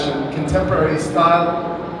Contemporary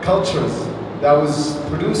Style Cultures that was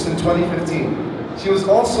produced in 2015. She was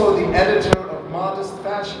also the editor of Modest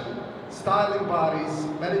Fashion, Styling Bodies,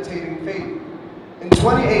 Meditating Faith. In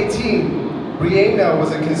 2018, Rihanna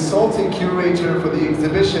was a consulting curator for the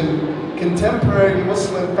exhibition Contemporary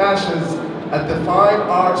Muslim Fashions at the Fine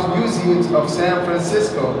Art Museums of San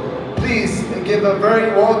Francisco. Please give a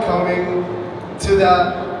very welcoming to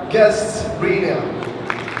the guest, Rihanna.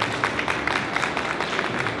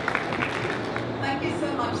 Thank you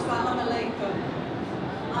so much. Salam alaikum.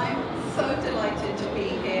 I'm so delighted to be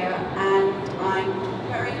here, and I'm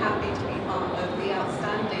very happy to be part of the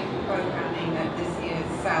outstanding programming at this year's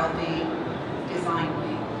Saudi Design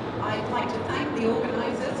Week. I'd like to thank the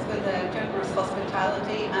organisers for their generous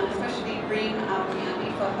hospitality, and especially Reem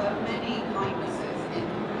Al-Riani for her many kindnesses in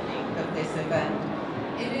the running of this event.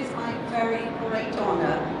 It is my very great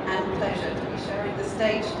honour and pleasure to be sharing the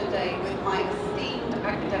stage today with my esteemed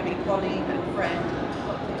academic colleague and friend,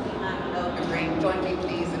 Dr. Iman El-Jibrin. Join me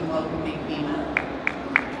please in welcoming Iman.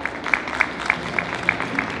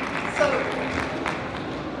 So,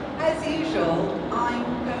 as usual, I'm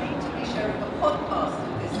going to be sharing a podcast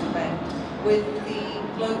of this event with the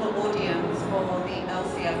global audience for the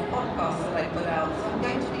LCF podcast that I put out. So I'm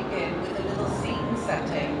going to begin with a little scene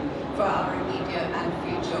setting for our immediate and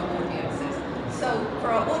future audiences. So for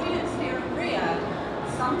our audience here in Riyadh,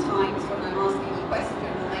 sometimes when I'm asking a question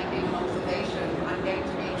or making an observation, I'm going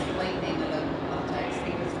to be explaining a local context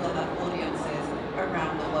because we'll have audiences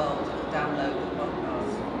around the world who will download the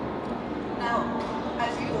podcast. Now,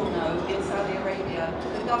 as you all know, in Saudi Arabia,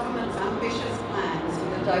 the government's ambitious plans for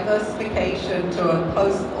the diversification to a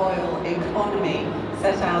post-oil economy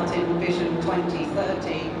set out in Vision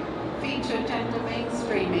 2030 feature gender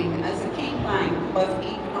mainstreaming as a key plank of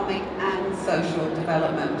economic and social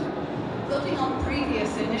development. Building on previous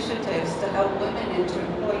initiatives to help women into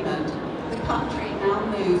employment, the country now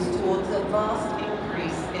moves towards a vast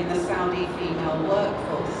increase in the Saudi female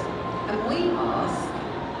workforce. And we ask,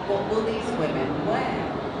 what will these women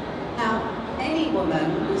wear? Now, any woman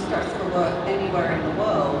who's dressed for work anywhere in the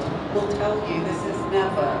world will tell you this is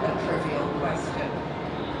never a trivial question.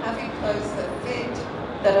 Having clothes that fit,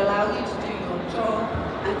 that allow you to do your job,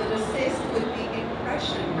 and that assist with the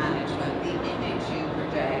impression management, the image you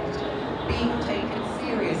project, being taken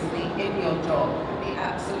seriously in your job can be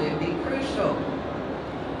absolutely crucial.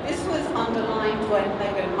 This was underlined when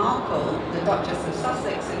Meghan Markle, the Duchess of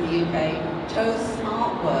Sussex in the UK, chose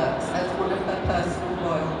SmartWorks as one of her personal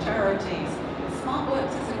royal charities.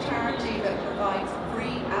 SmartWorks is a charity that provides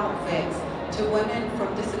free outfits to women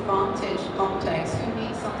from disadvantaged contexts who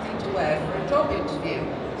need something to wear for a job interview.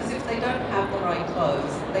 Because if they don't have the right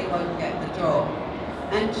clothes, they won't get the job.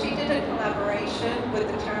 And she did a collaboration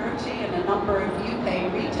with the charity and a number of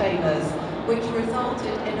UK retailers, which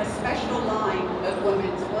resulted in a special line of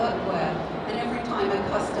women's workwear. And every time a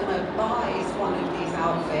customer buys one of these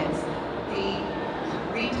outfits, the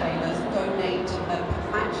retailers donate a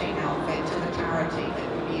matching outfit to the charity that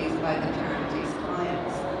can be used by the charity's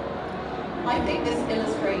clients. I think this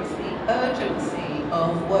illustrates the urgency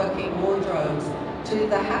of working wardrobes to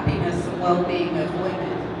the happiness and well-being of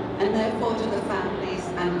women, and therefore to the families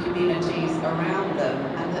and communities around them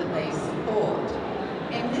and that they support.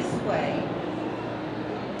 In this way,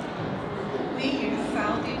 we use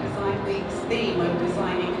Saudi Design Week's theme of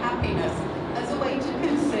designing happiness as a way to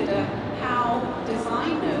consider how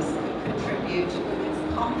designers can contribute to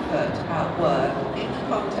women's comfort at work in the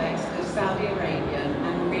context of Saudi Arabian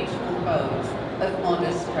and regional codes of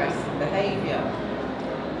modest dress and behaviour.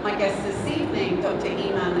 My guest this evening, Dr.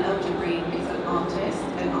 Iman El-Jibrin, is an artist,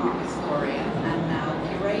 an art historian, and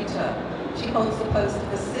now curator. She holds the post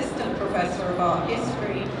of Assistant Professor of Art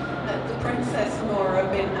History at the Princess Noura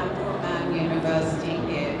bin Abdurrahman University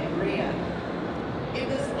here in Riyadh. It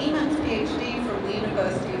was Iman's PhD from the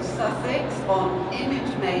University of Sussex on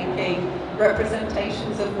image making,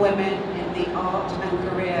 representations of women in the art and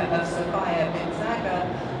career of Sophia Binzaga,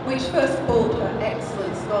 which first brought her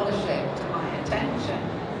excellent scholarship to my attention.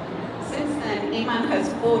 Since then, Iman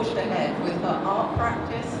has forged ahead with her art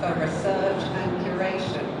practice, her research and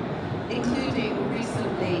curation, including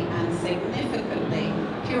recently and significantly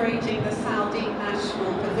curating the Saudi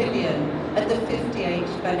National Pavilion at the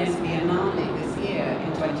 58th Venice Biennale this year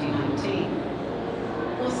in 2019.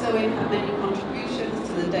 Also in her many contributions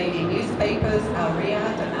to the daily newspapers Al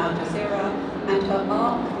Riyadh and Al Jazeera, and her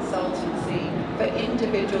art consultancy for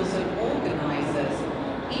individuals and organisers,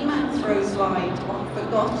 Iman throws light on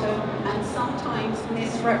forgotten and sometimes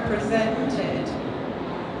misrepresented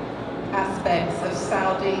aspects of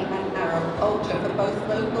Saudi and Arab culture for both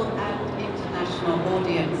local and international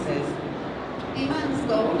audiences. Iman's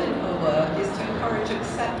goal in her encourage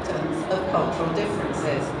acceptance of cultural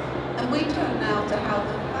differences. And we turn now to how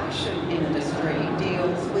the fashion industry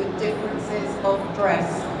deals with differences of dress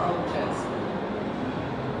cultures.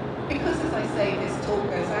 Because, as I say, this talk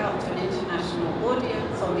goes out to an international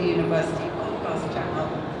audience on the University Podcast channel,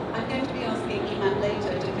 I'm going to be asking Iman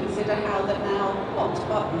later to consider how the now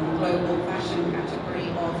hot-button global fashion category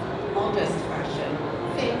of modest fashion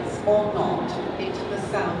fits or not into the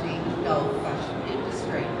Saudi Gulf fashion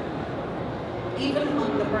industry. Even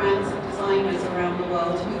among the brands and designers around the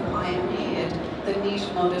world who pioneered the niche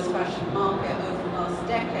modest fashion market over the last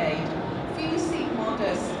decade, few see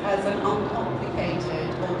modest as an uncomplicated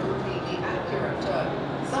or completely accurate term.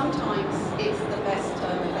 Sometimes it's the best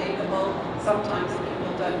term available, sometimes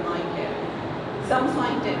people don't like it. Some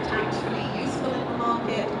find it tactfully useful in the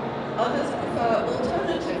market, others prefer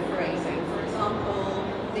alternative phrasing. For example,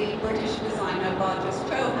 the British designer Barjas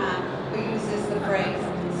Chauhan, who uses the phrase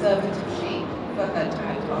conservative chic for her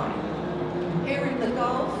tagline. Here in the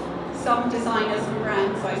Gulf, some designers and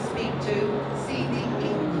brands I speak to see the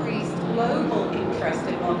increased global interest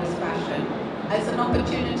in modest fashion as an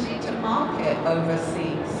opportunity to market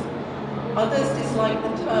overseas. Others dislike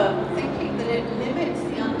the term, thinking that it limits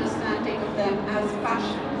the understanding of them as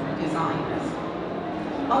fashion designers.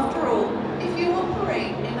 After all, if you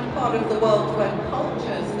operate in a part of the world where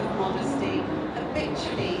cultures of modesty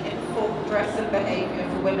habitually inform dress and behavior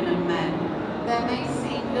for women and men, there may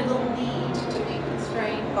seem little need to be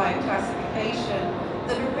constrained by a classification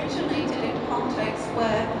that originated in contexts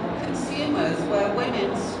where consumers, where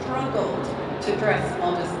women struggled to dress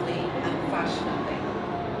modestly and fashionably.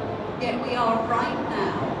 Yet we are right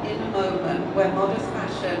now in a moment where modest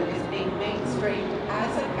fashion is being mainstreamed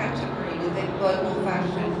as a category within global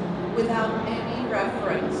fashion without any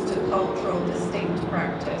reference to cultural distinct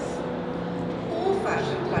practice. All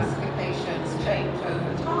fashion classifications change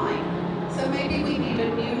over time, so maybe we need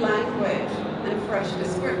a new language and fresh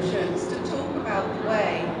descriptions to talk about the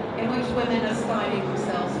way in which women are styling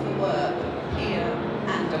themselves for work, here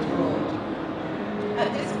and abroad.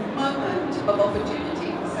 At this moment of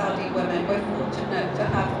opportunity for Saudi women, we're fortunate to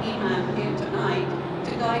have Iman here tonight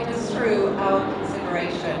to guide us through our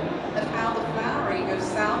consideration of how the flowering of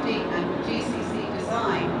Saudi and GCC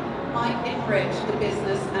design might enrich the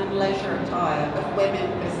business and leisure attire of women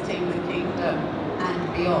visiting the kingdom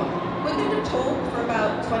and beyond. We're going to talk for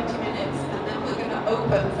about 20 minutes and then we're going to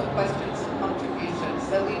open for questions and contributions.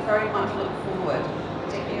 So we very much look forward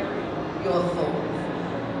to hearing your thoughts.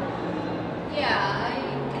 Yeah,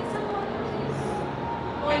 can someone please?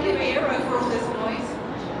 Can you hear over all this noise?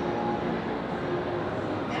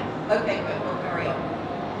 Yeah? Okay, good. We'll carry on.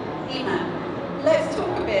 Iman, let's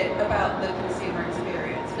talk a bit about the consumer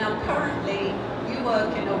experience. Now, currently, you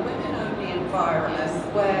work in a women-only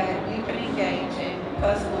environment where you can engage in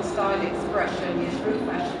personal style expression through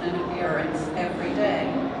fashion and appearance every day.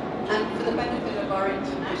 And for the benefit of our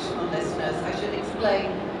international listeners, I should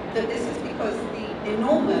explain that this is because the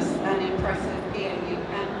enormous and impressive PNU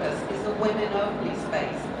campus is a women-only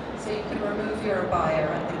space, so you can remove your abaya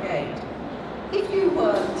at the gate. If you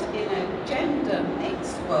worked in a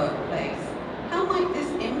gender-mixed workplace, how might this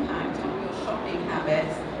impact on your shopping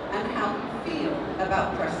habits and how you feel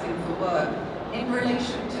about dressing for work in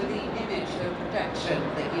relation to the image, the projection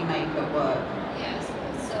that you make at work? Yes,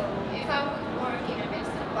 so if I would work in a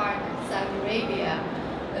mixed environment in Saudi Arabia,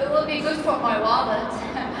 it will be good for my wallet,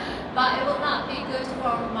 but it will not be good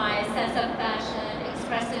for my sense of fashion,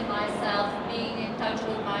 expressing myself, being in touch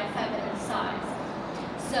with my feminine sides.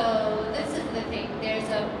 So this is the thing, there's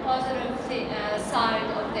a positive side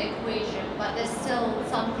of the equation, but there's still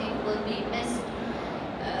something will be missed.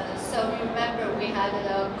 So remember we had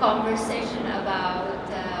a conversation about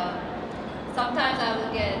sometimes I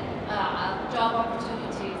will get job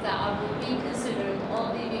opportunities that I will be considered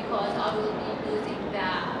only because I will be losing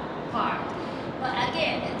that part. But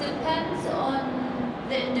again, it depends on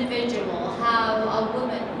the individual, how a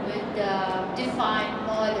woman would define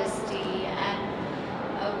modesty and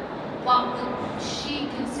what would she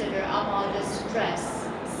consider a modest dress.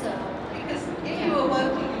 So, Because if you were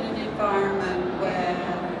working in an environment where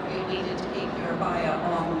you needed to keep your abaya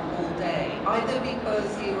on all day, either because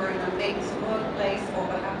you were in a mixed workplace or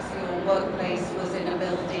perhaps your workplace was in a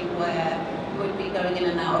building where you would be going in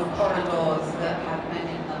and out of corridors that had men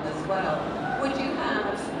in them as well, would you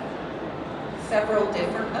have several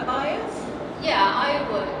different abayas? yeah, I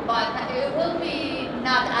would, but it will be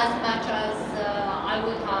not as much as I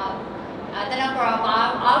would have the number of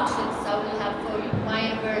outfits I will have for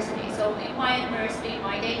my university. So in my university,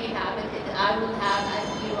 my daily habit is I will have a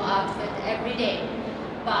new outfit every day.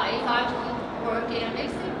 But if I would work in a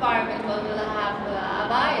mixed environment where we'll have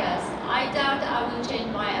abayas, I I doubt I will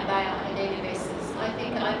change my abaya on a daily basis. I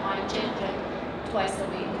think I might change it twice a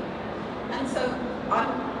week. And so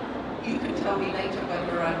you can tell me later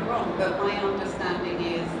whether I'm wrong, but my understanding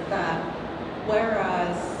is that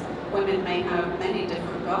whereas women may have many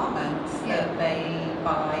different garments that they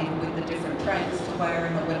buy with the different trends to wear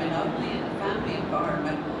in a women only in a family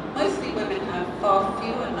environment, mostly women have far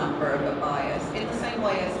fewer number of abayas. In the same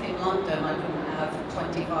way as in London, I wouldn't have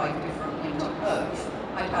 25 different winter coats.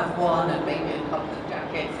 I'd have one and maybe a couple of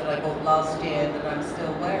jackets that I bought last year that I'm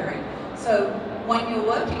still wearing. So when you're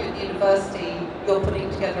working at university, you're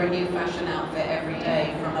putting together a new fashion outfit every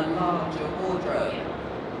day from a larger wardrobe.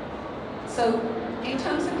 So in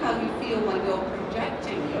terms of how you feel when you're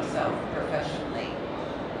projecting yourself professionally,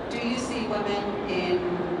 do you see women in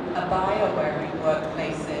abaya wearing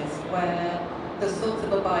workplaces where the sorts of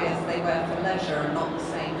abayas they wear for leisure are not the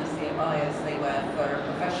same as the abayas they wear for a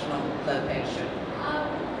professional location?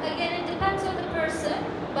 Again, it depends on the person,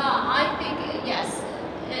 but I think yes,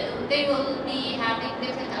 they will be having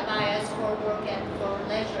different abayas for work and for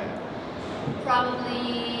leisure.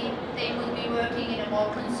 Probably they will be working in a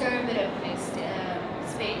more conservative mixed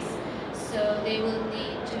space, so they will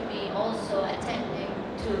need to be also attending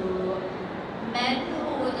to men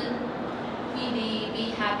who wouldn't really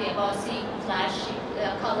be happy about seeing flashy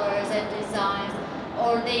colors and designs,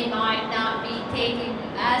 or they might not be taken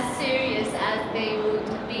as serious as they would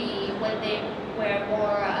be when they wear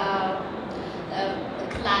more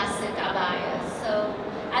classic abayas. So,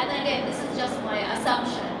 and again, this is just my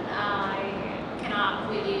assumption. I cannot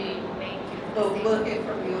really make it. We'll hear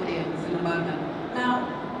from the audience in a moment. Now,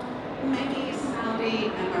 many Saudi,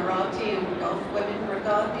 Emirati and Gulf women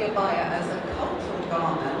regard the abaya as a cultural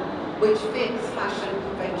garment which fits fashion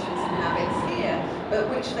conventions and habits here, but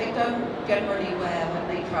which they don't generally wear when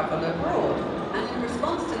they travel abroad. And in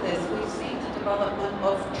response to this, we've seen the development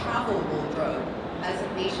of travel wardrobe as a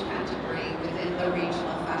niche category within the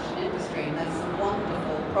regional fashion industry, and there's some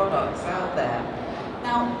wonderful products out there.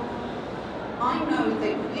 Now, I know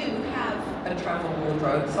that you have a travel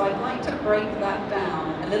wardrobe, so I'd like to break that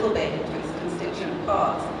down a little bit into its constituent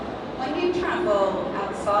parts. When you travel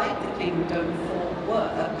outside the kingdom for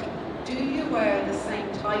work, do you wear the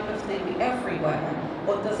same type of thing everywhere,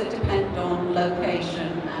 or does it depend on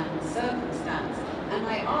location and circumstance? And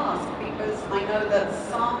I ask because I know that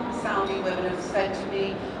some Saudi women have said to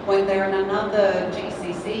me when they're in another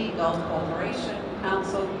GCC, Gulf Cooperation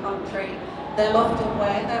Council country, they'll often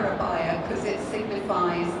wear their abaya because it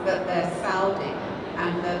signifies that they're Saudi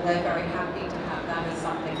and that they're very happy to have that as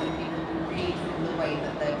something that people can read from the way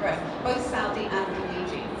that they're dressed. Both Saudi and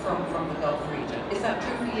Khaleesi from the Gulf region. Is that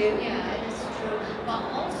true for you? Yeah, it is true. But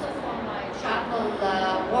also for my travel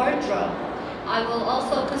wardrobe, I will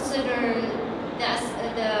also consider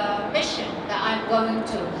the mission that I'm going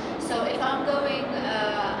to. So if I'm going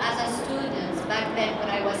as a student, back then when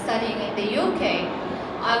I was studying in the UK,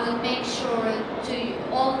 I would make sure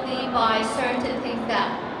to only buy certain things that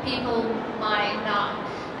people might not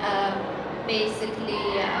basically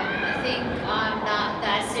think I'm not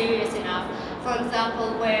that serious enough. For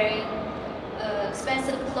example, wearing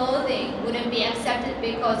expensive clothing wouldn't be accepted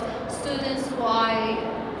because students who I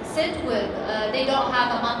sit with, they don't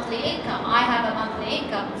have a monthly income. I have a monthly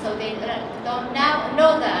income, so they don't now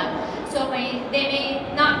know that. So they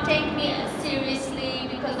may not take me seriously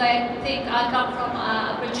because I think I come from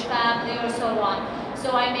a rich family or so on.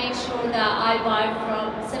 So I make sure that I buy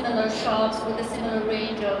from similar shops with a similar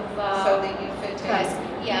range of so that you fit price.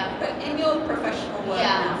 in. Yeah. But in your professional work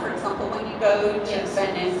now, for example, when you go to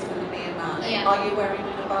Venice for the Biennale, are you wearing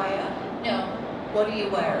an abaya? No. What are you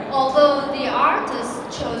wearing? Although the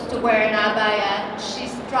artist chose to wear an abaya,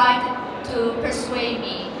 she's tried to persuade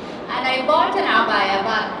me. And I bought an abaya,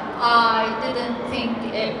 but I didn't think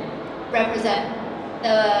it represent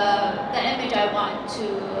the image I want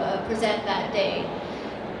to present that day.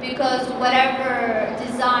 Because whatever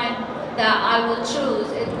design that I will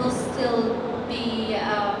choose, it will still be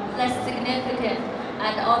less significant.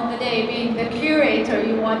 And on the day, being the curator,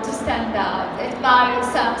 you want to stand out. It might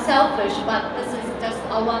sound selfish, but this is just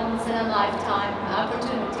a once-in-a-lifetime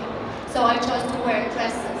opportunity. So I chose to wear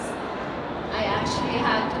dresses. I actually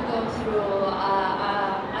had to go through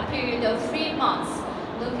a period of 3 months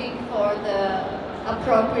looking for the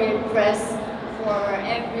appropriate dress for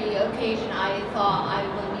every occasion I thought I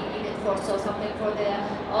would be needed for. So something for the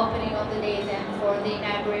opening of the day, then for the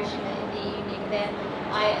inauguration in the evening. Then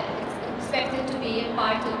I expected to be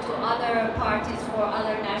invited to other parties for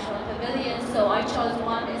other national pavilions, so I chose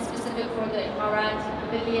one in specific for the Emirati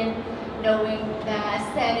pavilion, knowing the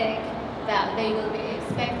aesthetic that they will be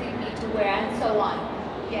expecting me to wear and so on.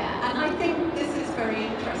 Yeah. And I think this is very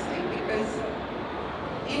interesting because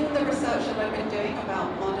research that I've been doing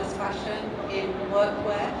about modest fashion in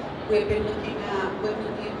workwear, we've been looking at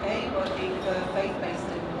women UK working for faith-based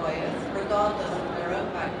employers, regardless of their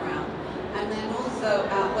own background. And then also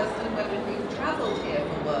at Western women who travelled here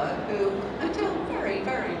for work, who until very,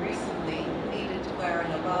 very recently needed to wear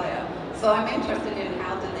an abaya. So I'm interested in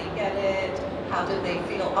how did they get it, how did they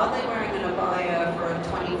feel, are they wearing an abaya for a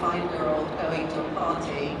 25-year-old going to a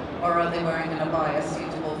party, or are they wearing an abaya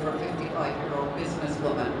suitable for a 55-year-old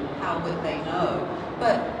businesswoman? How would they know?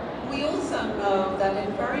 But we also know that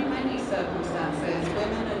in very many circumstances,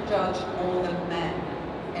 women are judged more than men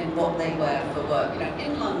in what they wear for work. You know,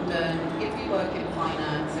 in London, if you work in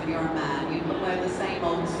finance and you're a man, you can wear the same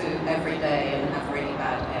old suit every day and have really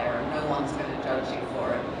bad hair, and no one's going to judge you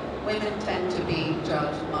for it. Women tend to be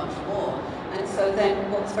judged much more. And so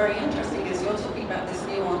then what's very interesting is you're talking about this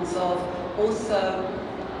nuance of also,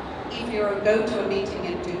 if you go to a meeting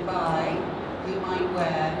in Dubai, you might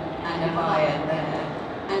wear an abaya there.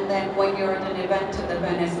 And then when you're at an event at the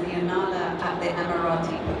Venice Biennale at the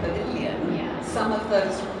Emirati Pavilion, some of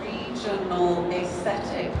those regional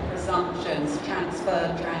aesthetic presumptions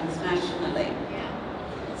transfer transnationally.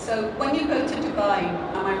 Yeah. So when you go to Dubai,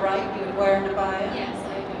 am I right, you would wear an abaya? Yes,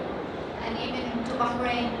 I do. And even to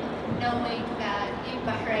Bahrain, knowing that in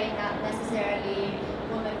Bahrain not necessarily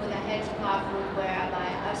women with a hijab would wear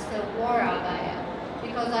abaya, I still wore abaya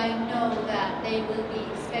because I know that they will be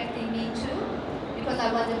expecting me to, because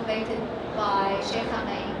I was invited by Sheikh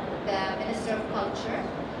Hamay, the Minister of Culture,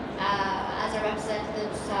 as a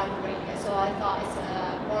representative to Saudi Arabia. So I thought it's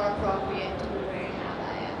more appropriate to be wearing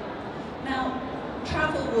abaya. Now,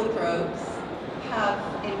 travel wardrobes have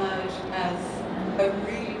emerged as a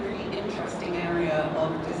really, really interesting area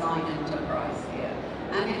of design enterprise here.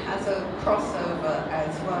 And it has a crossover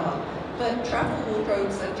as well. But travel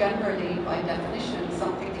wardrobes are generally, by definition,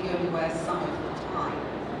 something that you only wear some of the time.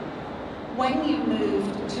 When you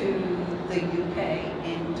moved to the UK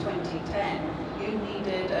in 2010, you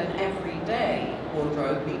needed an everyday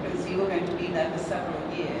wardrobe because you were going to be there for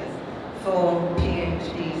several years for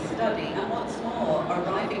PhD study. And what's more,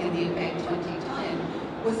 arriving in the UK in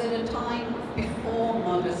 2010 was at a time before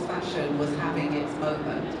modest fashion was having its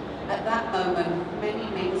moment. At that moment, many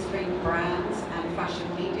mainstream brands and fashion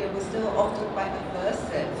media were still often quite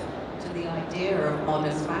aversive to the idea of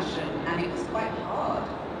modest fashion, and it was quite hard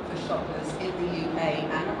for shoppers in the UK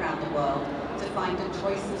and around the world to find a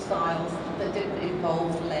choice of styles that didn't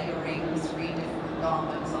involve layering 3 different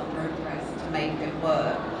garments under a dress to make it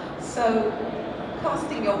work. So,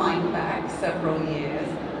 casting your mind back several years,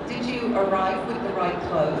 did you arrive with the right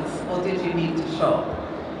clothes, or did you need to shop?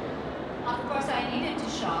 Of course, I needed to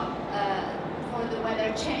shop for the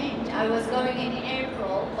weather change. I was going in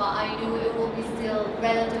April, but I knew it will be still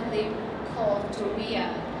relatively cold to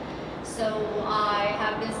Riyadh. So I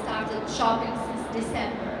have been started shopping since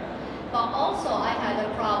December. But also I had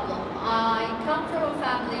a problem. I come from a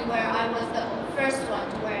family where I was the first one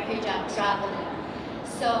to wear hijab traveling.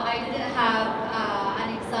 So I didn't have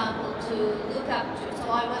an example to look up to. So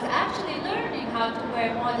I was actually learning how to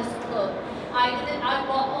wear modest clothes. I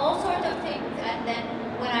bought all sorts of things, and then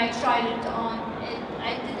when I tried it on,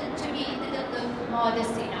 to me, it didn't look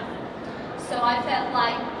modest enough. So I felt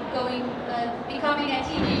like becoming a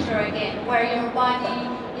teenager again, where your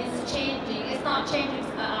body is changing. It's not changing,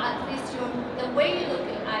 at least the way you look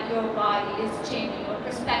at your body is changing, your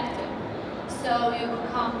perspective. So you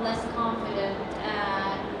become less confident,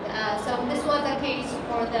 and so this was the case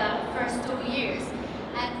for the first 2 years.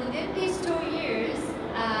 And within these 2 years,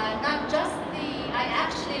 I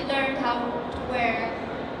actually learned how to wear,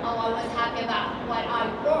 I was happy about what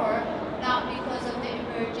I wore, not because of the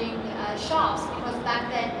emerging shops, because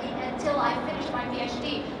back then, until I finished my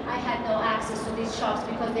PhD, I had no access to these shops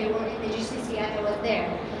because they were in the GCC and I was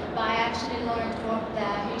there. But I actually learned from the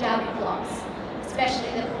hijabi blogs,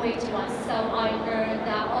 especially the Kuwaiti ones. So I learned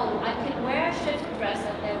that, I can wear a shift dress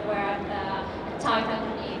and then wear a tight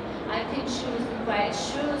underneath. I can choose the right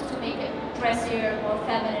shoes to make it dressier, more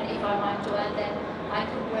feminine if I want to, and then I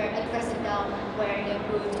could wear a dressing down wearing a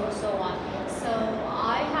boot or so on. So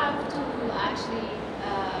I have to actually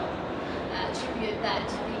attribute that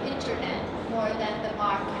to the internet more than the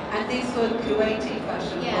market. And these were Kuwaiti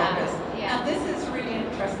fashion bloggers. Yeah. Now this is really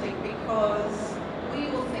interesting because we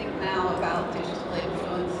will think now about digital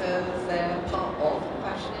influencers, they're part of the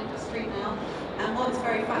fashion industry now. And what's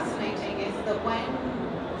very fascinating is that when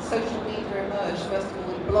social media emerged, first of all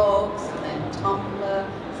with blogs, and then Tumblr,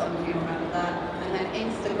 some of you remember that, and then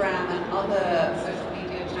Instagram and other social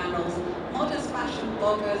media channels, modest fashion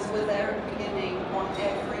bloggers were there at the beginning on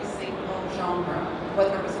every single genre,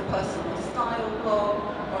 whether it was a personal style blog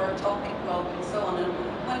or a topic blog and so on. And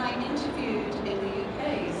when I I interviewed in the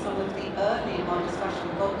UK some of the early modest fashion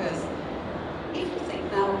bloggers. If you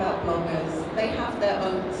think now about bloggers, they have their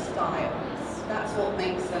own style. That's what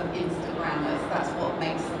makes them Instagrammers. That's what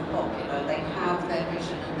makes them popular. They have their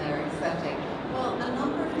vision and their aesthetic. Well, a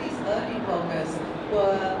number of these early bloggers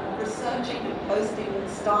were researching and posting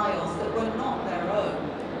styles that were not their own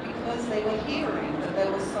because they were hearing that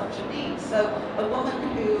there was such a need. So a woman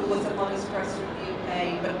who was a modest dresser in the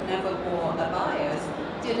UK but never wore abayas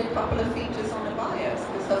did a couple of features on abayas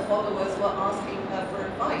because her followers were asking her for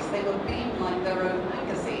advice. They were being like their own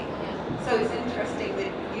magazine. So it's interesting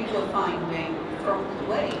that you were finding from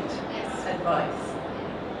Kuwait advice.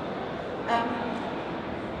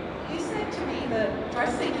 You said to me that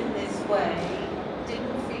dressing in this way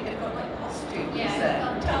didn't feel, it felt like costume, you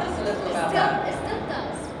said. Tell us a little about that. It still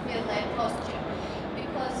does feel like costume,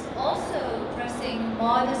 because also dressing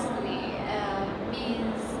modestly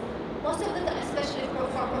means, most of the time, especially for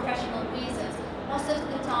professional reasons, most of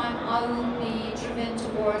the time I will be driven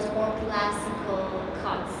towards more classical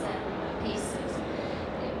cuts and pieces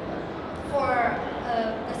for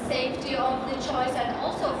the safety of the choice and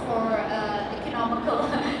also for economical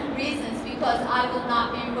reasons, because I will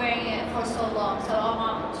not be wearing it for so long, so I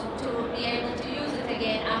want to be able to use it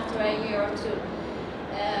again after a year or two.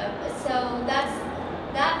 So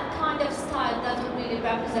that kind of style doesn't really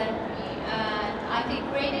represent me, and I think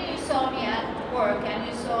Rainy, you saw me at work and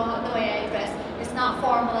you saw the way I dress. It's not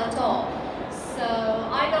formal at all, so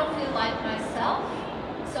I don't feel like myself.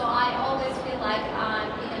 So I always feel like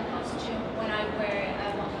I'm in a costume when I wear it.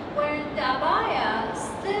 Wearing the abaya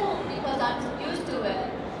still, because I'm used to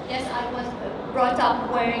it. Yes, I was brought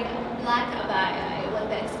up wearing black abaya. It was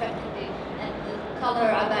the expected thing, and the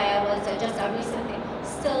color abaya was just a recent thing.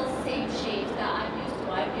 Still same shades that I'm used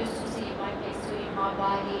to. I'm used to seeing my face, seeing my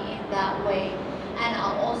body in that way, and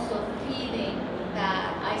I'm also feeling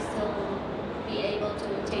that I still be able to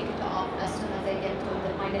take it off as soon as I get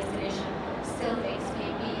to my destination. Still makes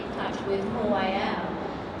me be in touch with who I am.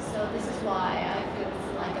 So this is why I feel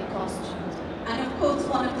it's like a costume. And of course,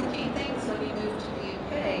 one of the key things when we moved to the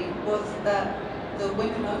UK was that the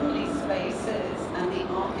women-only spaces and the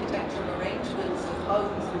architectural arrangements of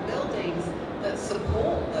homes and buildings that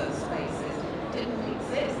support those spaces didn't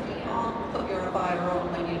exist. You can't put your abaya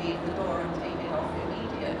on when you leave the door and take it off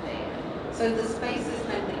immediately. So the spaces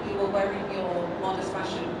meant that you were wearing your modest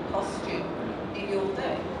fashion costume in your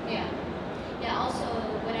day. Yeah. Yeah, also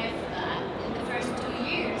when in the first 2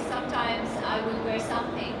 years, sometimes I would wear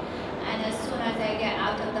something, and as soon as I get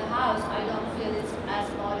out of the house, I don't feel it's as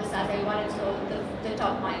modest as I wanted, so the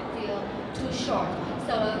top might feel too short.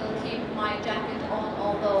 So I will keep my jacket on,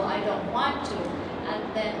 although I don't want to. And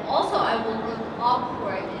then also I will look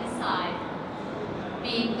awkward inside,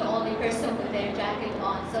 being the only person with their jacket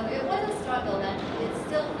on. So it was a struggle, and it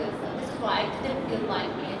still feels, this is why it didn't feel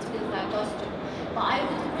like me, it feels like costume. But I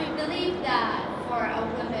would believe that for a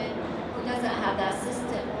woman who doesn't have that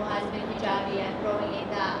system, who has been hijabi and growing in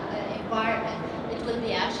that environment, it will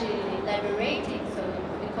be actually liberating. So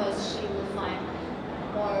because she will find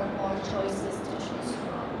more choices to choose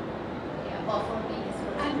from. Yeah, but for me, it's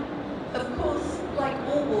And of course, like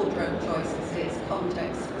all wardrobe choices, it's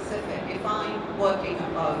context specific. If I'm working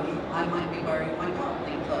at home, I might be wearing my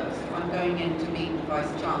gardening clothes. If I'm going in to meet the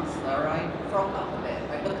Vice Chancellor, I frock up a bit,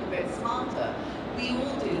 I look a bit smarter. We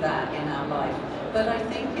all do that in our life. But I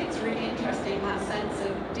think it's really interesting, that sense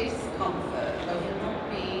of discomfort, of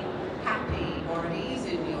not being happy or at ease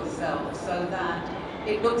in yourself, so that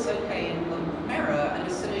it looks okay in the mirror, and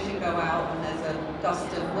as soon as you go out and there's a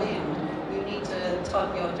gust of wind, you need to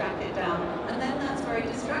tug your jacket down, and then that's very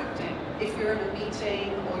distracting. If you're in a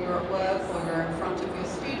meeting, or you're at work, or you're in front of your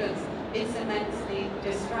students, it's immensely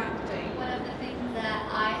distracting. one of the things that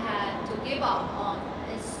I had to give up on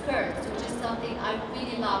is skirts, which is something I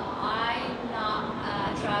really love. I'm not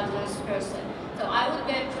a trousers person, so I would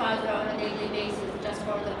wear trousers on a daily basis just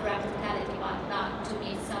for the practicality, but not to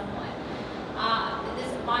meet someone. This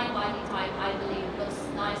is my body type, I believe, looks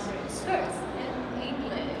nicer in skirts. In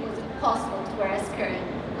England, it was impossible to wear a skirt,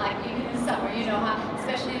 like even in summer, you know,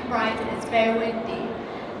 especially in Brighton, it's very windy.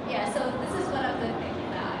 Yeah, so this is one of the things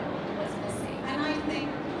that I was missing. And I think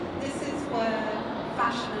this is where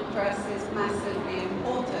fashion and dress is massively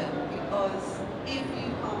important, because if you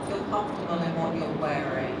can't feel comfortable in what you're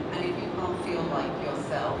wearing, and if you can't feel like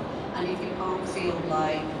yourself, and if you can't feel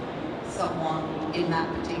like someone in that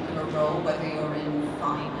particular role, whether you're in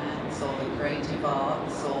finance or the creative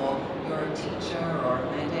arts, or you're a teacher or a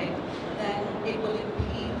medic, then it will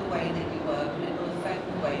impede the way that you work, and it will affect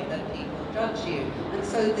the way that people judge you. And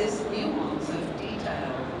so this nuance of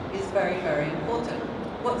detail is very, very important.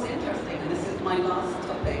 What's interesting, and this is my my last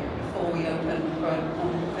topic before we open for a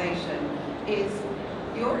conversation is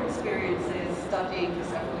your experiences studying for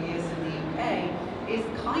several years in the UK is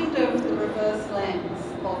kind of the reverse lens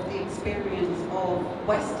of the experience of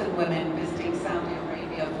Western women visiting Saudi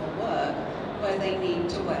Arabia for work, where they need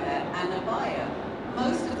to wear an abaya.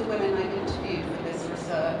 Most of the women I've interviewed for this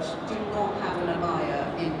research do not have an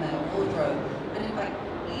abaya in their wardrobe. And in fact,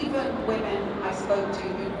 even women I spoke to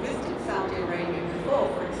who visited Saudi Arabia before,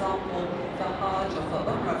 for example, for Hajj or for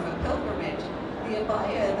Umrah, for pilgrimage, the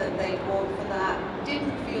abaya that they wore for that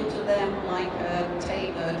didn't feel to them like a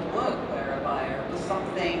tailored workwear abaya. It was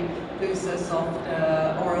something looser,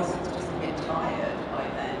 softer, or else it's just a bit tired by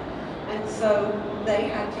then. And so they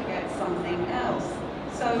had to get something else.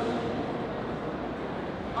 So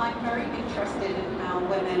I'm very interested in how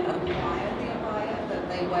women acquire the abaya that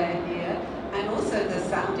they wear here, and also the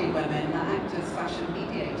Saudi women that act as fashion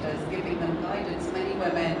mediators, giving them guidance. Many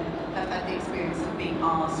women have had the experience of being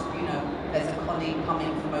asked, you know, there's a colleague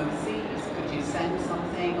coming from overseas, could you send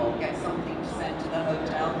something or get something to send to the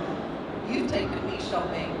hotel? You've taken me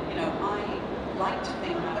shopping. You know, I like to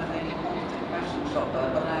think I'm a fairly competent fashion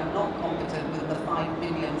shopper, but I'm not competent with the 5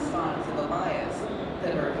 million styles of abayas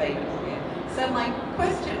that are available here. So my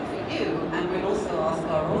question for you, and we'll also ask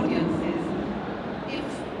our audience, is if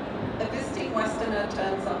a visiting Westerner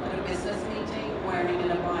turns up at a business meeting wearing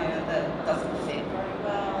an abaya that doesn't fit very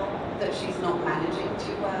well, that she's not managing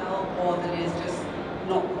too well, or that is just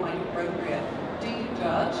not quite appropriate, do you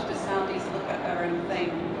judge? Do Saudis look at her and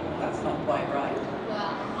think, that's not quite right?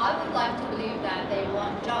 Well, I would like to believe that they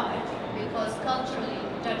won't judge because culturally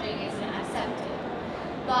judging isn't accepted.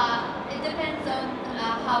 But it depends on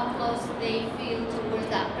how close they feel towards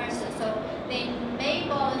that person. So they may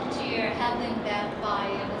volunteer helping them buy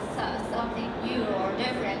something new or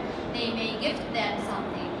different. They may gift them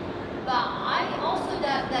something. But I also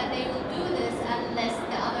doubt that they will do this unless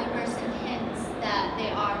the other person hints that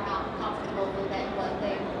they are not comfortable with what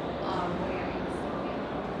they are wearing.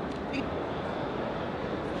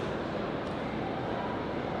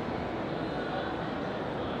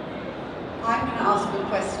 I'm going to ask a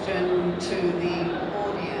question to the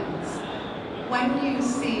audience. When you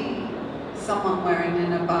see someone wearing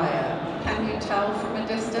an abaya, can you tell from a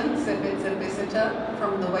distance if it's a visitor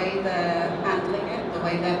from the way they're handling it, the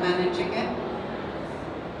way they're managing it?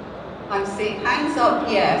 I'm seeing hands up,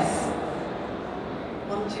 yes.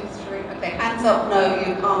 1, 2, 3. Okay, hands up, no,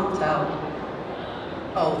 you can't tell.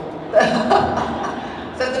 Oh.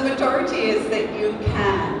 So the majority is that you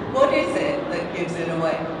can. What is it that gives it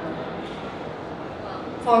away?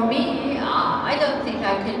 For me, I don't think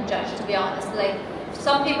I can judge, to be honest. Like,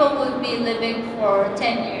 some people would be living for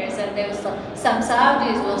 10 years and some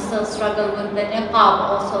Saudis will still struggle with the niqab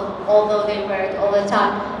also, although they wear it all the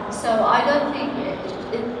time. So I don't think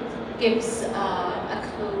it gives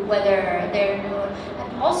a clue whether they're new.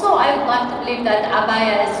 And also, I would like to believe that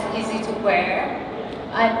abaya is easy to wear.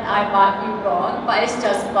 I might be wrong, but it's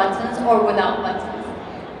just buttons or without buttons.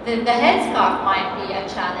 The headscarf might be a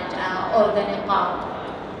challenge, or the niqab.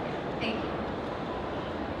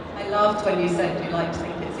 I loved when you said you like to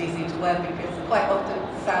think it's easy to wear, because quite often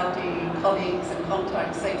Saudi colleagues and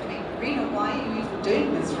contacts say to me, Rina, why are you even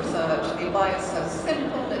doing this research? The abaya is so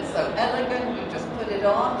simple, it's so elegant, you just put it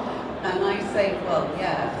on. And I say, well,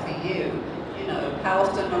 yeah, for you. You know, how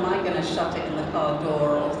often am I going to shut it in the car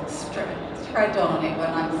door or tread on it when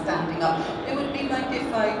I'm standing up? It would be like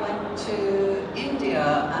if I went to India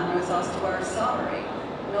and I was asked to wear a sari.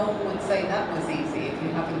 No one would say that was easy if you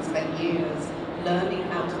haven't spent years learning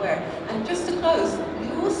how to wear it. And just to close,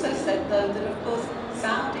 you also said though that of course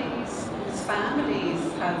Saudis whose families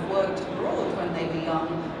have worked abroad when they were young,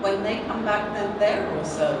 when they come back then they're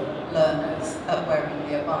also learners at wearing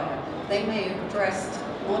the abaya. They may have dressed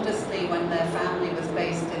modestly when their family was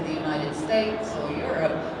based in the United States or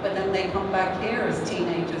Europe, but then they come back here as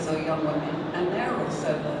teenagers or young women and they're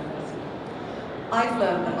also learners. I've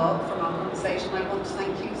learned a lot from our conversation. I want to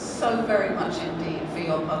thank you so very much indeed for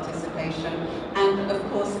your participation. And of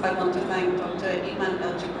course, I want to thank Dr. Iman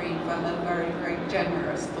El-Jabrin for her very, very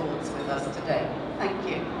generous thoughts with us today. Thank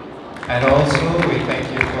you. And also, we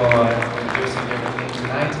thank you for introducing everything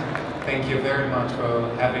tonight. Thank you very much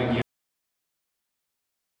for having you.